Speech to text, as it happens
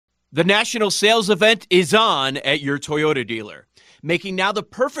The national sales event is on at your Toyota dealer, making now the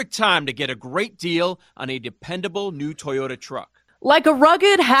perfect time to get a great deal on a dependable new Toyota truck. Like a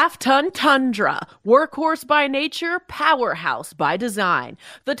rugged half-ton Tundra, workhorse by nature, powerhouse by design.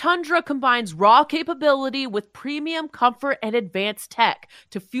 The Tundra combines raw capability with premium comfort and advanced tech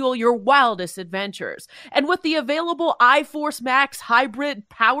to fuel your wildest adventures. And with the available iForce Max hybrid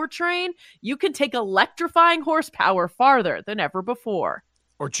powertrain, you can take electrifying horsepower farther than ever before.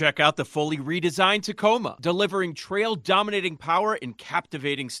 Or check out the fully redesigned Tacoma, delivering trail-dominating power in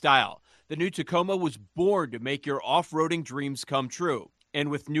captivating style. The new Tacoma was born to make your off-roading dreams come true.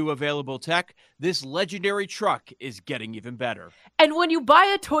 And with new available tech, this legendary truck is getting even better. And when you buy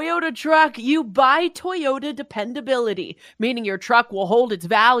a Toyota truck, you buy Toyota dependability, meaning your truck will hold its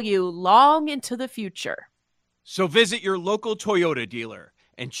value long into the future. So visit your local Toyota dealer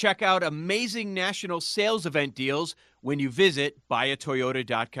and check out amazing national sales event deals when you visit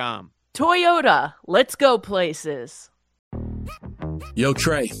buyatoyota.com. Toyota, let's go places. Yo,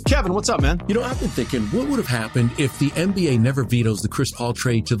 Trey. Kevin, what's up, man? You know, I've been thinking, what would have happened if the NBA never vetoes the Chris Paul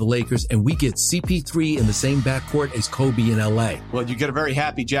trade to the Lakers and we get CP3 in the same backcourt as Kobe in LA? Well, you get a very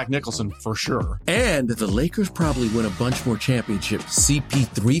happy Jack Nicholson for sure. And the Lakers probably win a bunch more championships.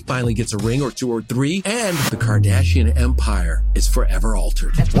 CP3 finally gets a ring or two or three, and the Kardashian empire is forever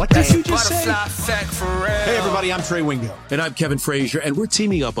altered. What did you just say? Hey, everybody, I'm Trey Wingo. And I'm Kevin Frazier, and we're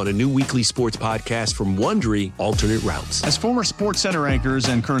teaming up on a new weekly sports podcast from Wondery, Alternate Routes. As former Sports Center anchors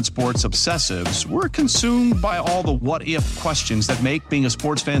and current sports obsessives, we're consumed by all the what-if questions that make being a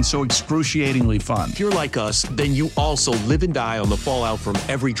sports fan so excruciatingly fun. If you're like us, then you also live and die on the fallout from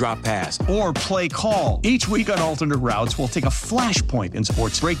every drop pass. Or play call. Each week on Alternate Routes, we'll take a flashpoint in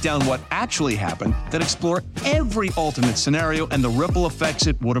sports, break down what actually happened, then explore every alternate scenario and the ripple effects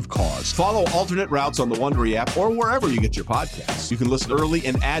it would have caused. Follow Alternate Routes on the Wondery app or wherever you get your podcasts. You can listen early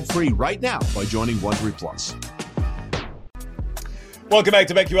and ad-free right now by joining Wondery Plus. Welcome back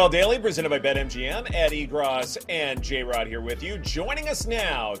to BetQL Daily, presented by BetMGM. Ed Egros and J-Rod here with you. Joining us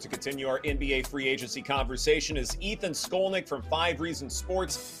now to continue our NBA free agency conversation is Ethan Skolnick from 5 Reasons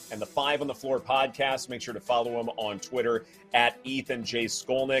Sports and the 5 on the Floor podcast. Make sure to follow him on Twitter at Ethan J.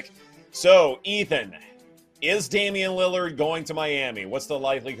 Skolnick. So, Ethan, is Damian Lillard going to Miami? What's the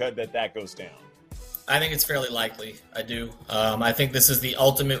likelihood that that goes down? I think it's fairly likely. I do. I think this is the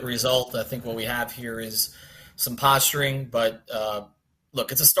ultimate result. I think what we have here is some posturing, but look,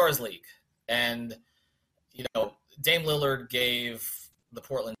 it's a stars league. And, you know, Dame Lillard gave the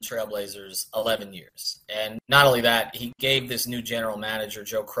Portland Trailblazers 11 years. And not only that, he gave this new general manager,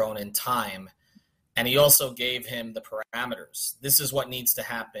 Joe Cronin, time. And he also gave him the parameters. This is what needs to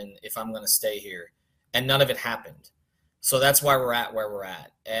happen if I'm going to stay here. And none of it happened. So that's why we're at where we're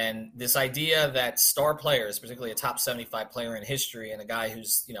at. And this idea that star players, particularly a top 75 player in history and a guy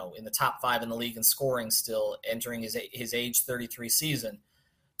who's, you know, in the top 5 in the league in scoring still entering his age 33 season,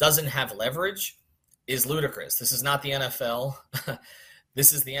 doesn't have leverage is ludicrous. This is not the NFL.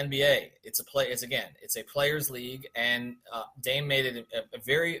 This is the NBA. It's a players league. And Dame made it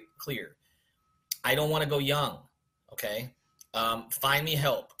very clear. I don't want to go young. Okay. Find me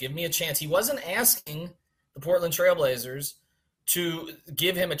help. Give me a chance. He wasn't asking the Portland Trailblazers to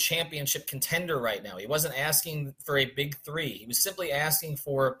give him a championship contender right now. He wasn't asking for a big 3. He was simply asking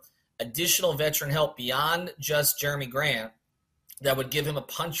for additional veteran help beyond just Jeremy Grant that would give him a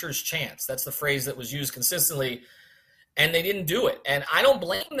puncher's chance. That's the phrase that was used consistently, and they didn't do it. And I don't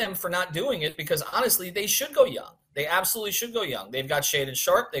blame them for not doing it because, honestly, they should go young. They absolutely should go young. They've got Shaedon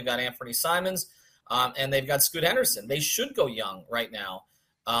Sharpe, they've got Anthony Simons, and they've got Scoot Henderson. They should go young right now.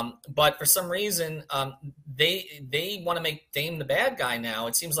 But for some reason, they want to make Dame the bad guy now.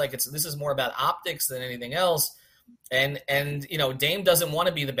 It seems like this is more about optics than anything else. And you know, Dame doesn't want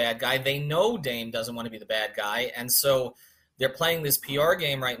to be the bad guy. They know Dame doesn't want to be the bad guy, and so they're playing this PR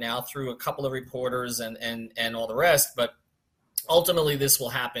game right now through a couple of reporters and all the rest. But ultimately, this will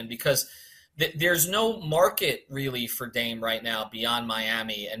happen because there's no market really for Dame right now beyond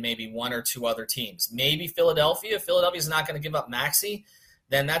Miami and maybe 1 or 2 other teams. Maybe Philadelphia. Philadelphia's not going to give up Maxey.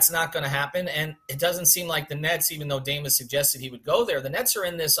 Then that's not going to happen. And it doesn't seem like the Nets, even though Dame has suggested he would go there, the Nets are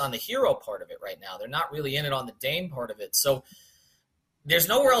in this on the hero part of it right now. They're not really in it on the Dame part of it. So there's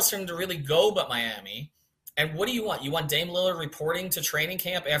nowhere else for him to really go but Miami. And what do you want? You want Dame Lillard reporting to training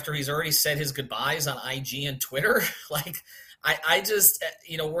camp after he's already said his goodbyes on IG and Twitter? Like, I just,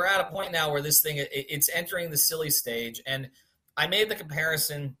 you know, we're at a point now where this thing, it's entering the silly stage. And I made the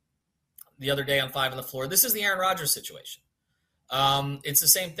comparison the other day on 5 on the Floor. This is the Aaron Rodgers situation. It's the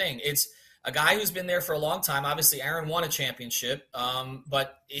same thing. It's a guy who's been there for a long time. Obviously, Aaron won a championship.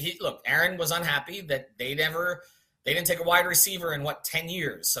 But Aaron was unhappy that they never They didn't take a wide receiver in 10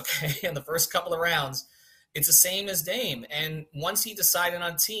 years, okay, in the first couple of rounds. It's the same as Dame. And once he decided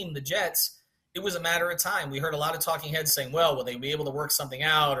on team, the Jets, it was a matter of time. We heard a lot of talking heads saying, well, will they be able to work something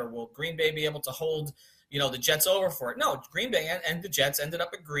out, or will Green Bay be able to hold, the Jets over for it? No, Green Bay and the Jets ended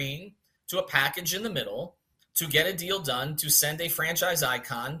up agreeing to a package in the middle to get a deal done, to send a franchise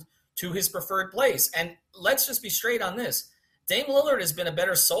icon to his preferred place. And let's just be straight on this. Dame Lillard has been a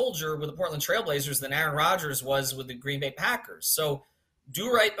better soldier with the Portland Trailblazers than Aaron Rodgers was with the Green Bay Packers. So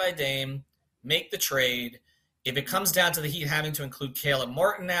do right by Dame, make the trade. If it comes down to the Heat having to include Caleb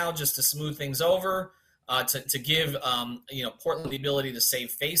Martin now just to smooth things over, to give Portland the ability to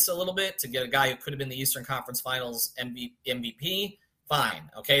save face a little bit, to get a guy who could have been the Eastern Conference Finals MVP, fine.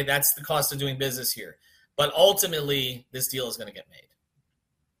 Okay, that's the cost of doing business here. But ultimately, this deal is going to get made.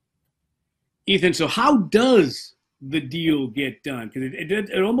 Ethan, so how does the deal get done? Because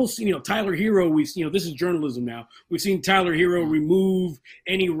it almost, Tyler Hero, this is journalism now. We've seen Tyler Hero remove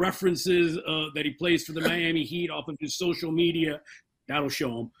any references that he plays for the Miami Heat off of his social media. That'll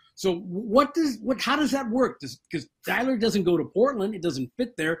show him. So how does that work? Because Tyler doesn't go to Portland. It doesn't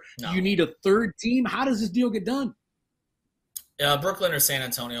fit there. No. You need a third team. How does this deal get done? Brooklyn or San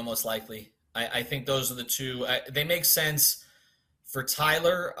Antonio, most likely. I think those are the two. They make sense for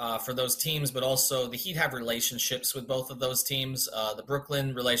Tyler, for those teams, but also the Heat have relationships with both of those teams. The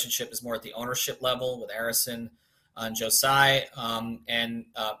Brooklyn relationship is more at the ownership level with Harrison and Josiah. And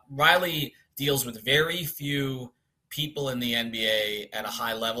Riley deals with very few people in the NBA at a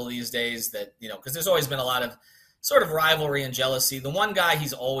high level these days that, because there's always been a lot of sort of rivalry and jealousy. The one guy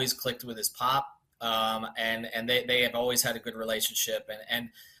he's always clicked with is Pop, and they have always had a good relationship. And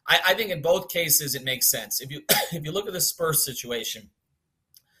I think in both cases it makes sense. If you look at the Spurs situation,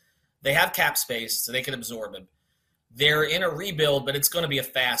 they have cap space, so they can absorb him. They're in a rebuild, but it's going to be a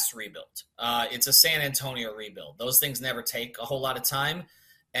fast rebuild. It's a San Antonio rebuild. Those things never take a whole lot of time.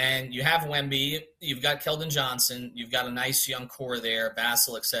 And you have Wemby, you've got Keldon Johnson, you've got a nice young core there,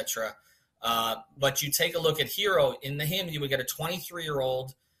 Vassell, etc. But you take a look at Hero. In him, you would get a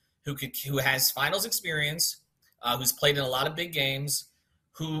 23-year-old who has finals experience, who's played in a lot of big games,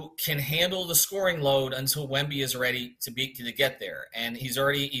 who can handle the scoring load until Wemby is ready to get there. And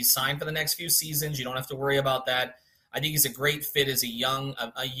he's signed for the next few seasons. You don't have to worry about that. I think he's a great fit as a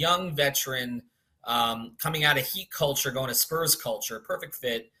young veteran coming out of Heat culture, going to Spurs culture. Perfect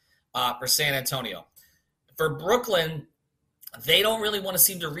fit for San Antonio. For Brooklyn, they don't really want to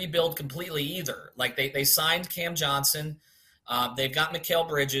seem to rebuild completely either. Like they signed Cam Johnson. They've got Mikal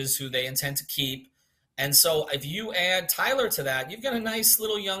Bridges, who they intend to keep. And so if you add Tyler to that, you've got a nice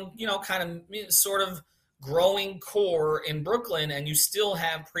little young, kind of sort of growing core in Brooklyn, and you still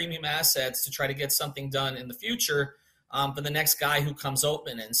have premium assets to try to get something done in the future for the next guy who comes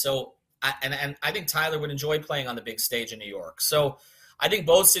open. And so I think Tyler would enjoy playing on the big stage in New York. So I think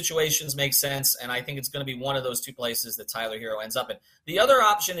both situations make sense, and I think it's going to be one of those two places that Tyler Hero ends up in. The other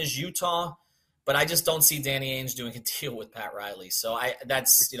option is Utah, but I just don't see Danny Ainge doing a deal with Pat Riley. So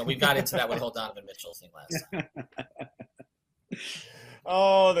we got into that with whole Donovan Mitchell thing last time.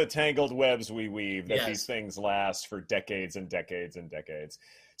 Oh, the tangled webs we weave that Yes. These things last for decades and decades and decades.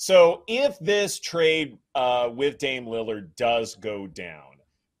 So if this trade with Dame Lillard does go down,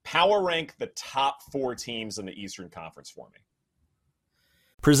 power rank the top 4 teams in the Eastern Conference for me.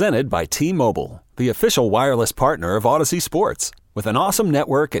 Presented by T-Mobile, the official wireless partner of Odyssey Sports. With an awesome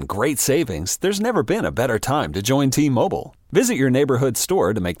network and great savings, there's never been a better time to join T-Mobile. Visit your neighborhood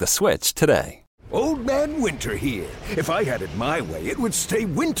store to make the switch today. Old Man Winter here. If I had it my way, it would stay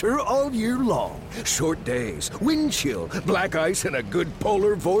winter all year long. Short days, wind chill, black ice, and a good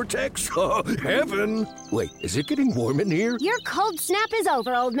polar vortex. Oh, heaven. Wait, is it getting warm in here? Your cold snap is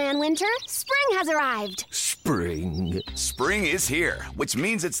over, Old Man Winter. Spring has arrived. Spring. Spring is here, which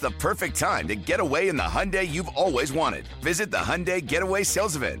means it's the perfect time to get away in the Hyundai you've always wanted. Visit the Hyundai Getaway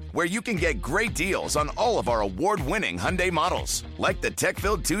Sales Event, where you can get great deals on all of our award-winning Hyundai models, like the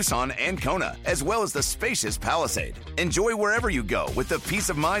tech-filled Tucson and Kona, as well as the spacious Palisade. Enjoy wherever you go with the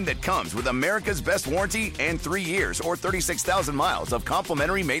peace of mind that comes with America's best warranty and 3 years or 36,000 miles of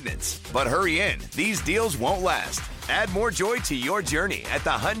complimentary maintenance. But hurry in, these deals won't last. Add more joy to your journey at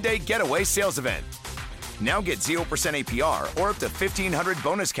the Hyundai Getaway Sales Event. Now get 0% APR or up to $1,500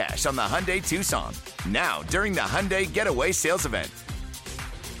 bonus cash on the Hyundai Tucson. Now, during the Hyundai Getaway Sales Event.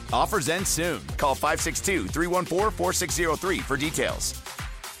 Offers end soon. Call 562-314-4603 for details.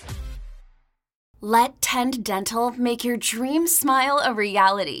 Let Tend Dental make your dream smile a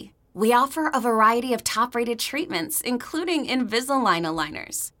reality. We offer a variety of top-rated treatments, including Invisalign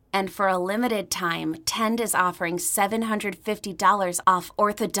aligners. And for a limited time, Tend is offering $750 off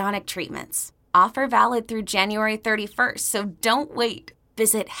orthodontic treatments. Offer valid through January 31st, so don't wait.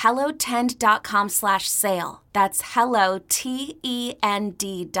 Visit hellotend.com/sale. That's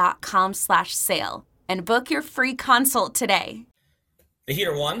hellotend.com/sale. And book your free consult today. The Heat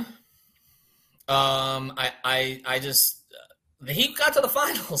are won. The Heat got to the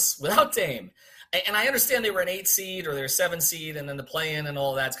finals without Dame. And I understand they were an 8 seed or they're a 7 seed and then the play-in and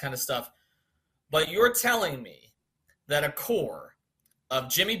all that kind of stuff. But you're telling me that a core of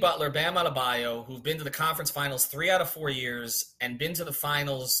Jimmy Butler, Bam Adebayo, who've been to the conference finals 3 out of 4 years and been to the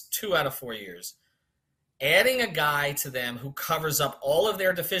finals 2 out of 4 years, adding a guy to them who covers up all of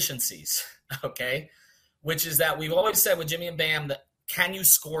their deficiencies, okay, which is that we've always said with Jimmy and Bam that can you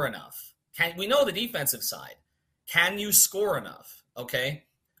score enough? We know the defensive side. Can you score enough, okay?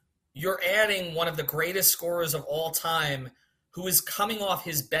 You're adding one of the greatest scorers of all time who is coming off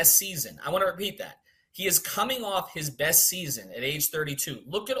his best season. I want to repeat that. He is coming off his best season at age 32.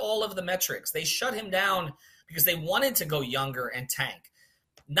 Look at all of the metrics. They shut him down because they wanted to go younger and tank.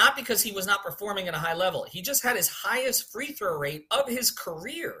 Not because he was not performing at a high level. He just had his highest free throw rate of his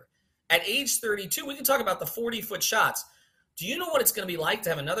career at age 32. We can talk about the 40-foot shots. Do you know what it's going to be like to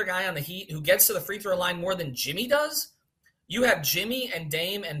have another guy on the Heat who gets to the free throw line more than Jimmy does? You have Jimmy and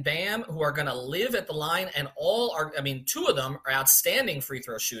Dame and Bam who are going to live at the line, and two of them are outstanding free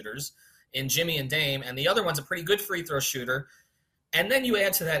throw shooters in Jimmy and Dame, and the other one's a pretty good free throw shooter. And then you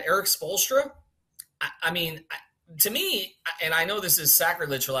add to that Eric Spoelstra. To me, and I know this is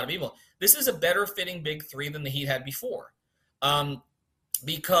sacrilege for a lot of people, this is a better fitting big three than the Heat had before.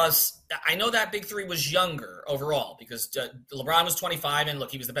 Because I know that big three was younger overall because LeBron was 25 and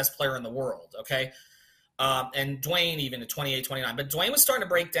look, he was the best player in the world, okay? And Dwayne even at 28, 29. But Dwayne was starting to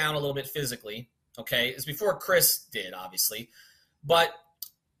break down a little bit physically, okay? It's before Chris did, obviously. But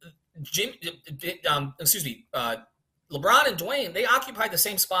LeBron and Dwayne, they occupied the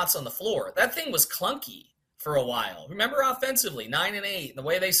same spots on the floor. That thing was clunky for a while. Remember offensively, 9 and 8, the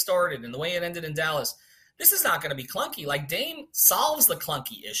way they started and the way it ended in Dallas. This is not going to be clunky. Like Dame solves the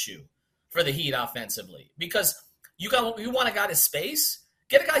clunky issue for the Heat offensively because you want a guy to space,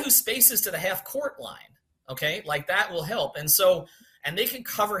 get a guy who spaces to the half court line. Okay, like that will help. And they can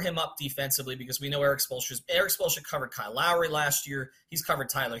cover him up defensively because we know Eric Spoelstra covered Kyle Lowry last year. He's covered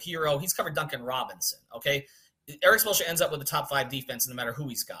Tyler Hero. He's covered Duncan Robinson. Okay, Eric Spoelstra ends up with a top 5 defense no matter who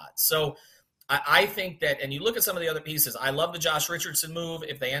he's got. So I think that, and you look at some of the other pieces, I love the Josh Richardson move.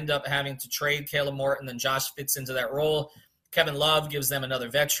 If they end up having to trade Caleb Martin, then Josh fits into that role. Kevin Love gives them another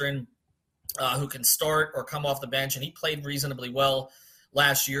veteran who can start or come off the bench, and he played reasonably well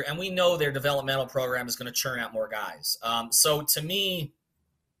last year. And we know their developmental program is going to churn out more guys. So to me,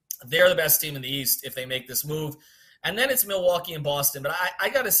 they're the best team in the East if they make this move. And then it's Milwaukee and Boston. But I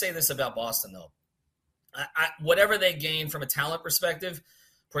got to say this about Boston, though. Whatever they gain from a talent perspective,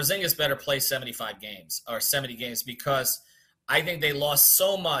 Porzingis better play 75 games or 70 games because I think they lost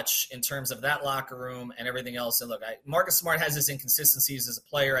so much in terms of that locker room and everything else. And look, Marcus Smart has his inconsistencies as a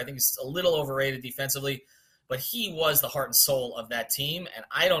player. I think he's a little overrated defensively, but he was the heart and soul of that team. And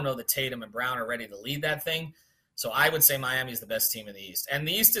I don't know that Tatum and Brown are ready to lead that thing. So I would say Miami is the best team in the East. And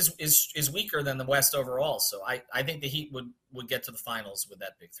the East is weaker than the West overall. So I think the Heat would get to the finals with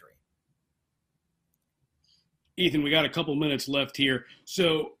that big three. Ethan, we got a couple minutes left here.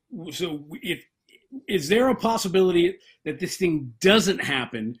 So is there a possibility that this thing doesn't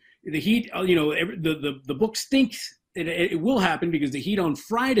happen? The Heat, the books think it will happen because the Heat on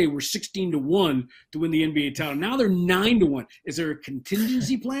Friday were 16-1 to win the NBA title. Now they're 9-1. Is there a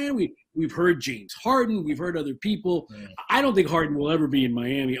contingency plan? We've heard James Harden. We've heard other people. Yeah. I don't think Harden will ever be in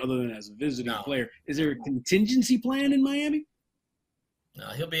Miami other than as a visiting player. Is there a contingency plan in Miami? No,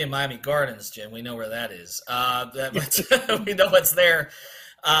 he'll be in Miami Gardens, Jim. We know where that is. We know what's there.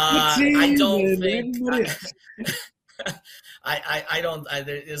 I don't think.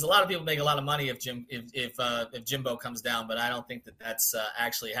 There's a lot of people make a lot of money if Jimbo comes down, but I don't think that's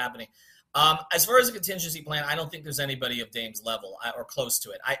actually happening. As far as a contingency plan, I don't think there's anybody of Dame's level or close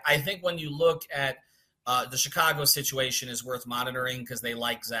to it. I think when you look at the Chicago situation is worth monitoring because they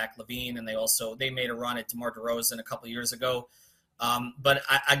like Zach LaVine and they made a run at DeMar DeRozan a couple of years ago. But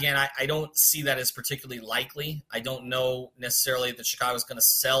I don't see that as particularly likely. I don't know necessarily that Chicago's going to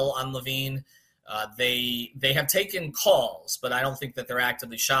sell on LaVine. They have taken calls, but I don't think that they're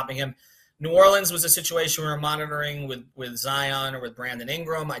actively shopping him. New Orleans was a situation we were monitoring with Zion or with Brandon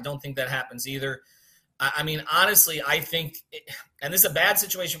Ingram. I don't think that happens either. Honestly, I think, and this is a bad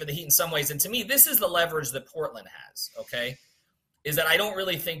situation for the Heat in some ways, and to me, this is the leverage that Portland has, okay? Is that I don't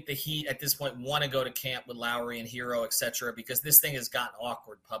really think the Heat at this point want to go to camp with Lowry and Hero, et cetera, because this thing has gotten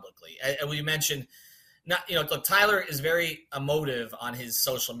awkward publicly. And we mentioned, look, Tyler is very emotive on his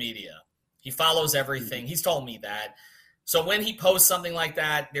social media. He follows everything. He's told me that. So when he posts something like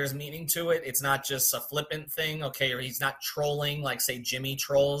that, there's meaning to it. It's not just a flippant thing, okay, or he's not trolling like, say, Jimmy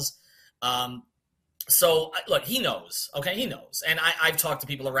trolls. So, look, he knows, okay? He knows. And I've talked to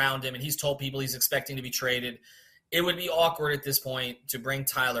people around him, and he's told people he's expecting to be traded. It would be awkward at this point to bring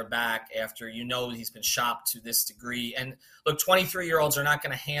Tyler back after he's been shopped to this degree. And, look, 23-year-olds are not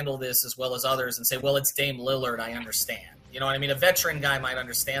going to handle this as well as others and say, well, it's Dame Lillard, I understand. You know what I mean? A veteran guy might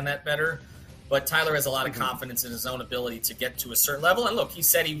understand that better. But Tyler has a lot of confidence in his own ability to get to a certain level. And, look, he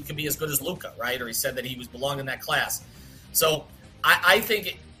said he could be as good as Luka, right? Or he said that he belonged in that class. So I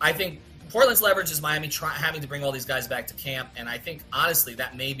think Portland's leverage is Miami having to bring all these guys back to camp, and I think, honestly,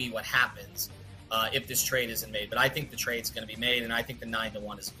 that may be what happens if this trade isn't made. But I think the trade's going to be made, and I think the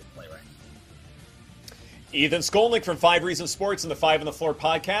 9-1 is a good play right now. Ethan Skolnick from 5 Reasons Sports and the 5 on the Floor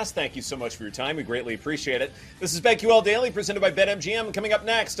podcast. Thank you so much for your time. We greatly appreciate it. This is BetQL Daily presented by BetMGM. Coming up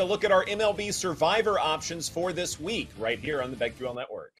next, a look at our MLB Survivor options for this week right here on the BetQL Network.